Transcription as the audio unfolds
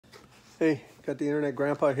Hey, got the Internet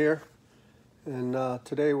Grandpa here, and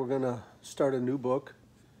today we're going to start a new book.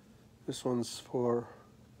 This one's for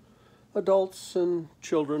adults and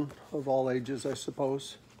children of all ages, I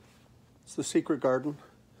suppose. It's The Secret Garden.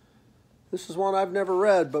 This is one I've never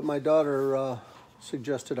read, but my daughter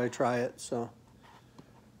suggested I try it, so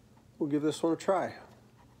we'll give this one a try.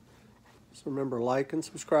 So remember, like and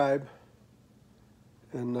subscribe,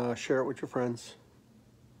 and share it with your friends.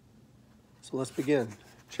 So let's begin.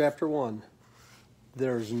 Chapter 1,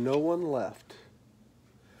 There's No One Left.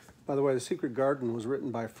 By the way, The Secret Garden was written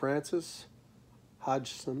by Francis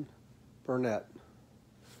Hodgson Burnett.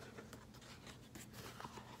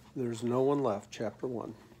 There's No One Left, Chapter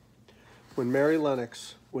 1. When Mary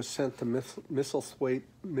Lennox was sent to Misselthwaite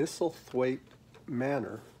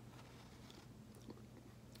Manor,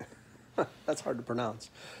 that's hard to pronounce,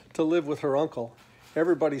 to live with her uncle,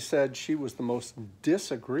 everybody said she was the most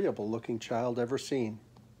disagreeable-looking child ever seen.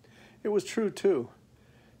 It was true, too.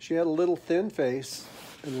 She had a little thin face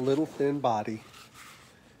and a little thin body,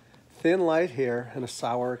 thin light hair and a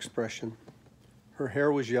sour expression. Her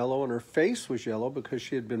hair was yellow and her face was yellow because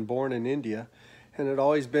she had been born in India and had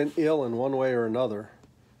always been ill in one way or another.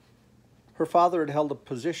 Her father had held a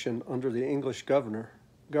position under the English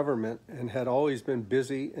government and had always been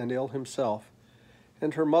busy and ill himself,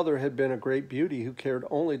 and her mother had been a great beauty who cared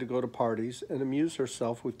only to go to parties and amuse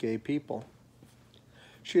herself with gay people.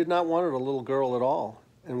 She had not wanted a little girl at all,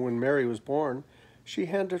 and when Mary was born, she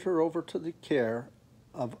handed her over to the care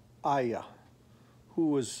of Aya, who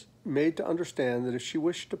was made to understand that if she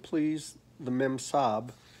wished to please the Mem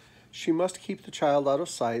Sahib, she must keep the child out of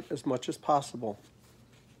sight as much as possible.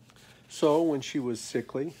 So when she was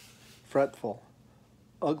sickly, fretful,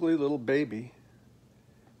 ugly little baby,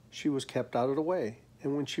 she was kept out of the way,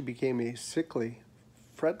 and when she became a sickly,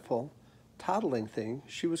 fretful, toddling thing,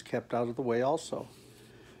 she was kept out of the way also.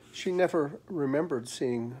 She never remembered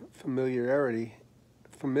seeing familiarly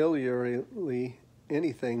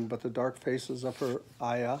anything but the dark faces of her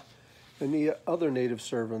ayah and the other native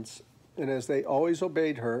servants, and as they always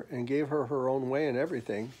obeyed her and gave her her own way in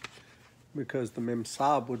everything, because the Mem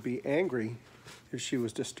Sahib would be angry if she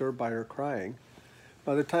was disturbed by her crying,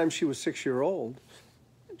 by the time she was 6 years old,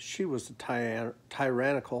 she was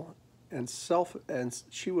tyrannical and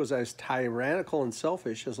she was as tyrannical and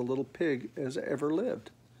selfish as a little pig as ever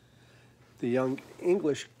lived. The young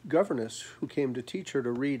English governess who came to teach her to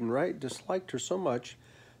read and write disliked her so much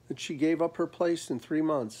that she gave up her place in 3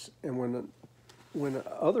 months, and when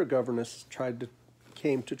other governess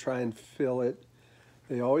came to try and fill it,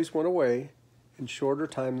 they always went away in shorter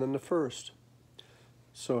time than the first.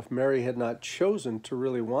 So if Mary had not chosen to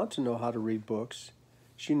really want to know how to read books,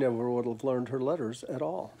 she never would have learned her letters at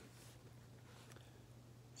all.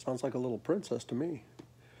 Sounds like a little princess to me.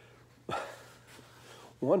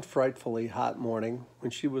 One frightfully hot morning,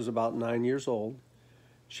 when she was about 9 years old,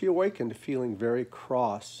 she awakened feeling very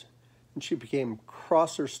cross, and she became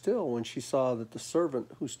crosser still when she saw that the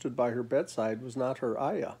servant who stood by her bedside was not her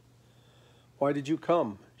ayah. "Why did you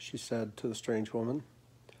come?" she said to the strange woman.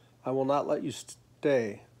 "I will not let you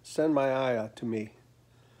stay. Send my ayah to me."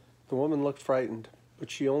 The woman looked frightened,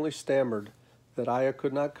 but she only stammered that ayah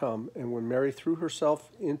could not come, and when Mary threw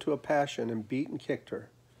herself into a passion and beat and kicked her,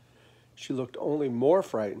 she looked only more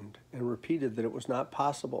frightened and repeated that it was not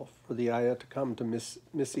possible for the ayah to come to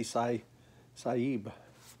Missy Sahib.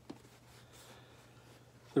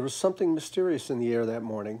 There was something mysterious in the air that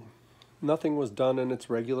morning. Nothing was done in its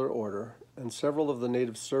regular order, and several of the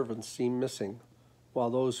native servants seemed missing, while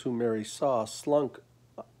those whom Mary saw slunk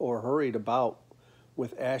or hurried about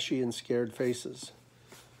with ashy and scared faces.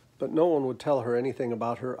 But no one would tell her anything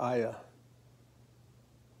about her ayah.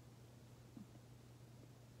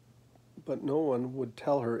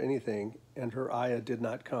 And her ayah did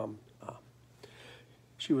not come.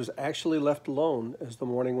 She was actually left alone as the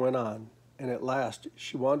morning went on, and at last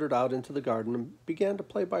she wandered out into the garden and began to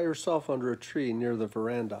play by herself under a tree near the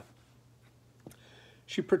veranda.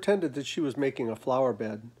 She pretended that she was making a flower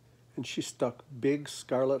bed, and she stuck big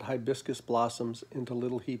scarlet hibiscus blossoms into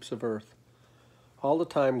little heaps of earth, all the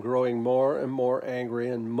time growing more and more angry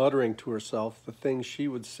and muttering to herself the things she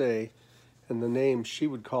would say and the name she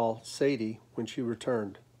would call Sadie when she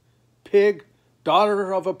returned. "Pig,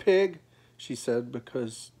 daughter of a pig," she said,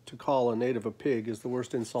 because to call a native a pig is the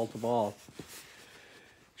worst insult of all.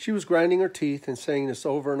 She was grinding her teeth and saying this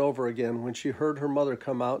over and over again when she heard her mother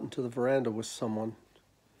come out into the veranda with someone.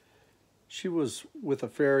 She was with a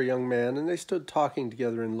fair young man, and they stood talking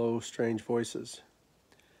together in low, strange voices.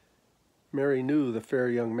 Mary knew the fair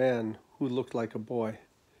young man who looked like a boy.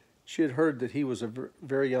 She had heard that he was a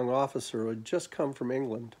very young officer who had just come from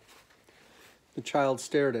England. The child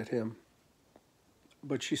stared at him,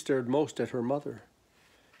 but she stared most at her mother.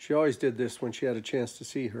 She always did this when she had a chance to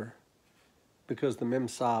see her, because the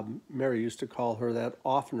Mem-Sab, Mary used to call her that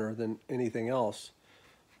oftener than anything else,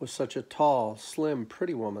 was such a tall, slim,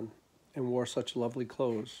 pretty woman, and wore such lovely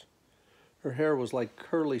clothes. Her hair was like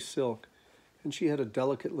curly silk, and she had a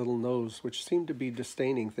delicate little nose which seemed to be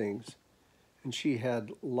disdaining things, and she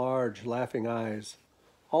had large, laughing eyes.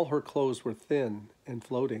 All her clothes were thin and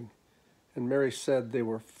floating, and Mary said they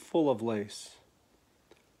were full of lace.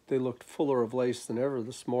 They looked fuller of lace than ever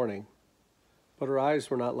this morning, but her eyes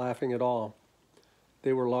were not laughing at all.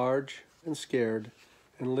 They were large and scared,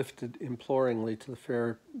 and lifted imploringly to the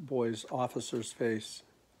fair boy officer's face.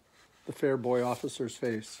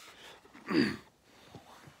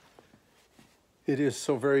 It is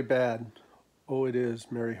so very bad. Oh, it is,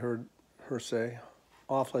 Mary heard her say.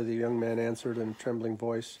 Awfully, the young man answered in a trembling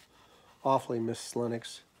voice. Awfully, Miss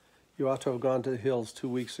Lennox. You ought to have gone to the hills 2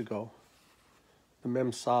 weeks ago. The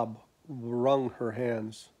Mem-Sab wrung her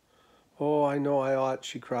hands. Oh, I know I ought,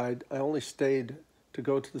 she cried. I only stayed to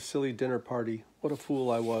go to the silly dinner party. What a fool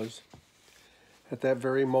I was. At that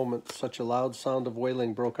very moment, such a loud sound of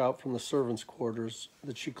wailing broke out from the servants' quarters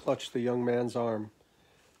that she clutched the young man's arm,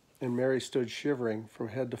 and Mary stood shivering from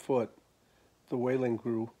head to foot. The wailing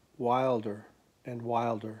grew wilder and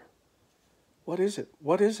wilder. What is it?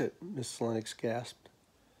 What is it? Miss Lennox gasped.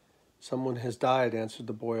 Someone has died, answered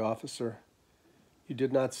the boy officer. You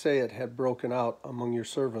did not say it had broken out among your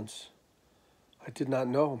servants. I did not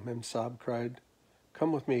know, Mem-Sab cried.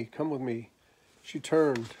 Come with me, come with me. She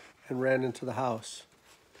turned and ran into the house.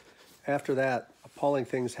 After that, appalling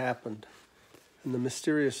things happened, and the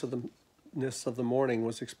mysteriousness of the morning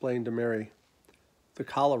was explained to Mary. The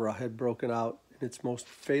cholera had broken out in its most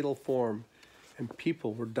fatal form, and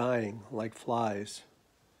people were dying like flies.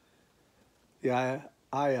 The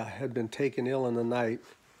ayah had been taken ill in the night,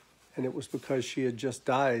 and it was because she had just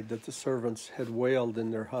died that the servants had wailed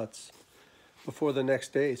in their huts. Before the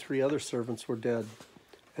next day, 3 other servants were dead,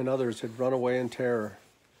 and others had run away in terror.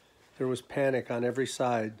 There was panic on every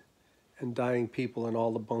side, and dying people in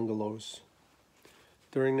all the bungalows.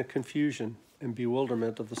 During the confusion and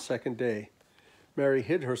bewilderment of the second day, Mary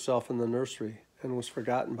hid herself in the nursery and was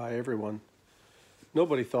forgotten by everyone.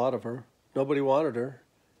 Nobody thought of her, nobody wanted her,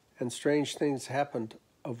 and strange things happened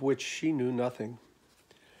of which she knew nothing.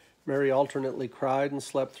 Mary alternately cried and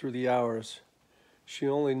slept through the hours. She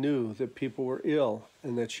only knew that people were ill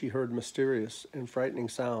and that she heard mysterious and frightening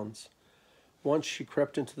sounds. Once she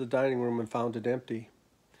crept into the dining room and found it empty,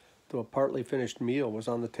 though a partly finished meal was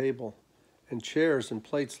on the table, and chairs and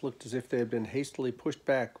plates looked as if they had been hastily pushed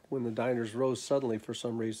back when the diners rose suddenly for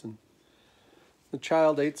some reason. The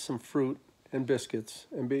child ate some fruit and biscuits,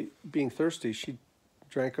 and being thirsty, she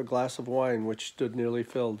drank a glass of wine which stood nearly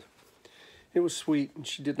filled. It was sweet, and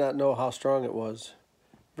she did not know how strong it was.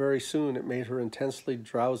 Very soon it made her intensely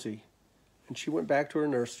drowsy, and she went back to her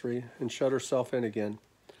nursery and shut herself in again,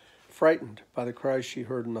 frightened by the cries she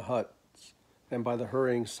heard in the huts and by the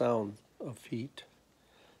hurrying sound of feet.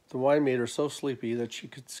 The wine made her so sleepy that she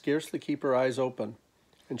could scarcely keep her eyes open,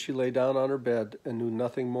 and she lay down on her bed and knew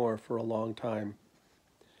nothing more for a long time.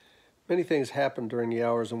 Many things happened during the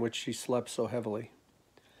hours in which she slept so heavily.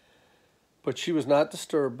 But she was not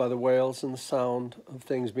disturbed by the wails and the sound of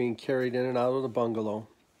things being carried in and out of the bungalow.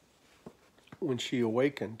 When she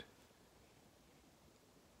awakened,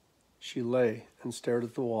 she lay and stared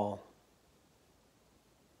at the wall.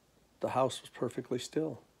 The house was perfectly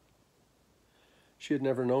still. She had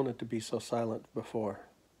never known it to be so silent before.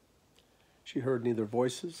 She heard neither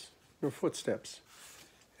voices nor footsteps,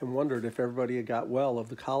 and wondered if everybody had got well of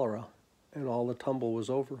the cholera, and all the trouble was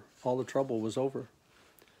over.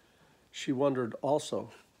 She wondered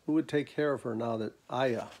also who would take care of her now that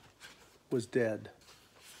Ayah was dead.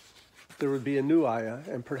 There would be a new Ayah,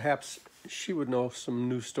 and perhaps she would know some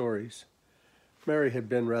new stories. Mary had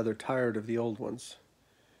been rather tired of the old ones.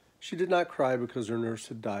 She did not cry because her nurse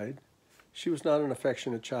had died. She was not an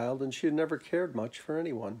affectionate child, and she had never cared much for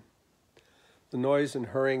anyone. The noise and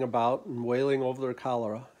hurrying about and wailing over the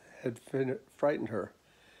cholera had frightened her,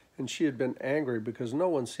 and she had been angry because no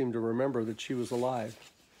one seemed to remember that she was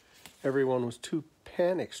alive. Everyone was too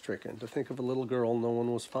panic-stricken to think of a little girl no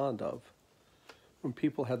one was fond of. When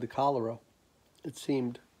people had the cholera, it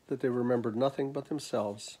seemed that they remembered nothing but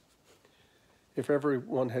themselves. If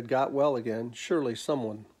everyone had got well again, surely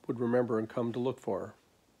someone would remember and come to look for her.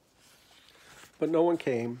 But no one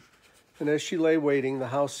came, and as she lay waiting, the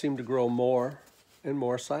house seemed to grow more and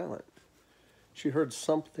more silent. She heard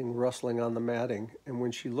something rustling on the matting, and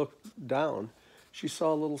when she looked down, she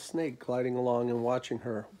saw a little snake gliding along and watching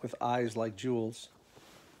her with eyes like jewels.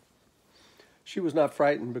 She was not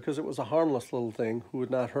frightened because it was a harmless little thing who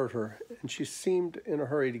would not hurt her, and she seemed in a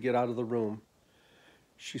hurry to get out of the room.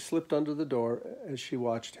 She slipped under the door as she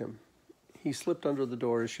watched him. He slipped under the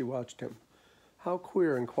door as she watched him. "How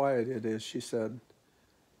queer and quiet it is," she said.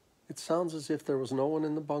 "It sounds as if there was no one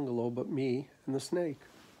in the bungalow but me and the snake."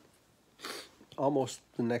 Almost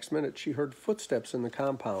the next minute, she heard footsteps in the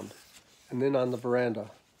compound and then on the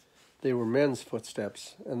veranda. They were men's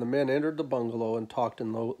footsteps, and the men entered the bungalow and talked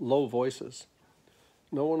in low voices.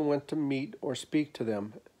 No one went to meet or speak to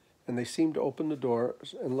them, and they seemed to open the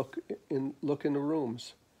doors and look in the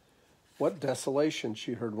rooms. "What desolation,"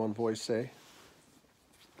 she heard one voice say.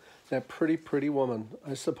 "That pretty, pretty woman.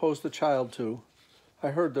 I suppose the child, too.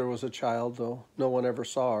 I heard there was a child, though no one ever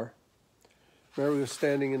saw her." Mary was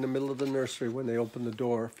standing in the middle of the nursery when they opened the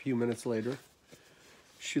door a few minutes later.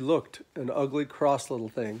 She looked an ugly, cross little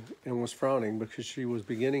thing and was frowning because she was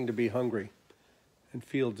beginning to be hungry and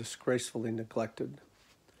feel disgracefully neglected.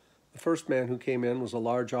 The first man who came in was a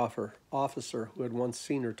large officer who had once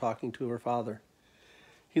seen her talking to her father.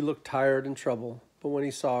 He looked tired and troubled, but when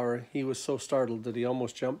he saw her, he was so startled that he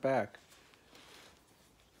almost jumped back.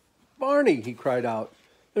 "Barney," he cried out,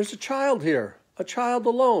 "there's a child here, a child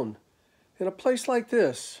alone, in a place like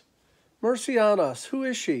this. Mercy on us, who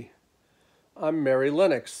is she?" "I'm Mary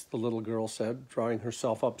Lennox," the little girl said, drawing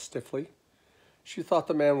herself up stiffly. She thought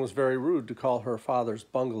the man was very rude to call her father's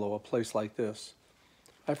bungalow a place like this.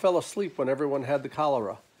 "I fell asleep when everyone had the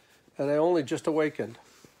cholera, and I only just awakened.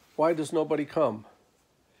 Why does nobody come?"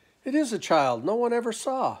 "It is a child no one ever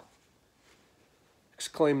saw,"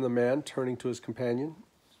 exclaimed the man, turning to his companion.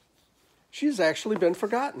 "She has actually been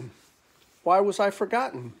forgotten." "Why was I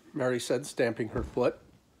forgotten?" Mary said, stamping her foot.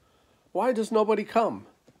 "Why does nobody come?"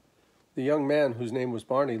 The young man, whose name was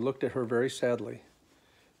Barney, looked at her very sadly.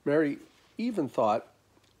 Mary even thought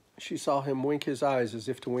she saw him wink his eyes as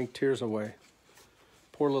if to wink tears away.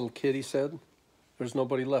 "Poor little kid," he said. "There's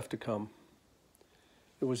nobody left to come."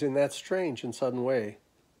 It was in that strange and sudden way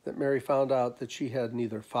that Mary found out that she had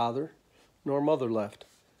neither father nor mother left,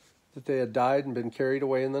 that they had died and been carried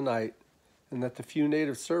away in the night, and that the few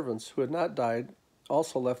native servants who had not died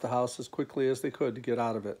also left the house as quickly as they could to get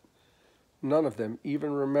out of it, none of them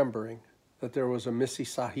even remembering that there was a Missy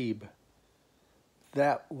Sahib.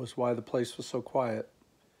 That was why the place was so quiet.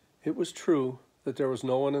 It was true that there was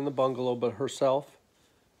no one in the bungalow but herself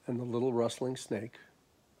and the little rustling snake.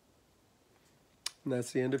 And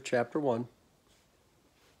that's the end of chapter 1.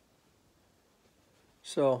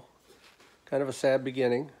 So, kind of a sad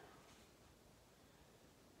beginning.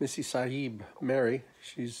 Missy Sahib, Mary,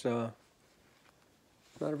 she's not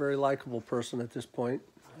a very likable person at this point.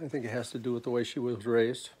 I think it has to do with the way she was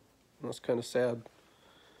raised. That's kind of sad.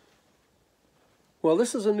 Well,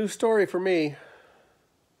 this is a new story for me.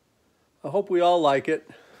 I hope we all like it.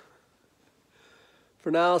 For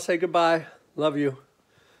now, I'll say goodbye. Love you.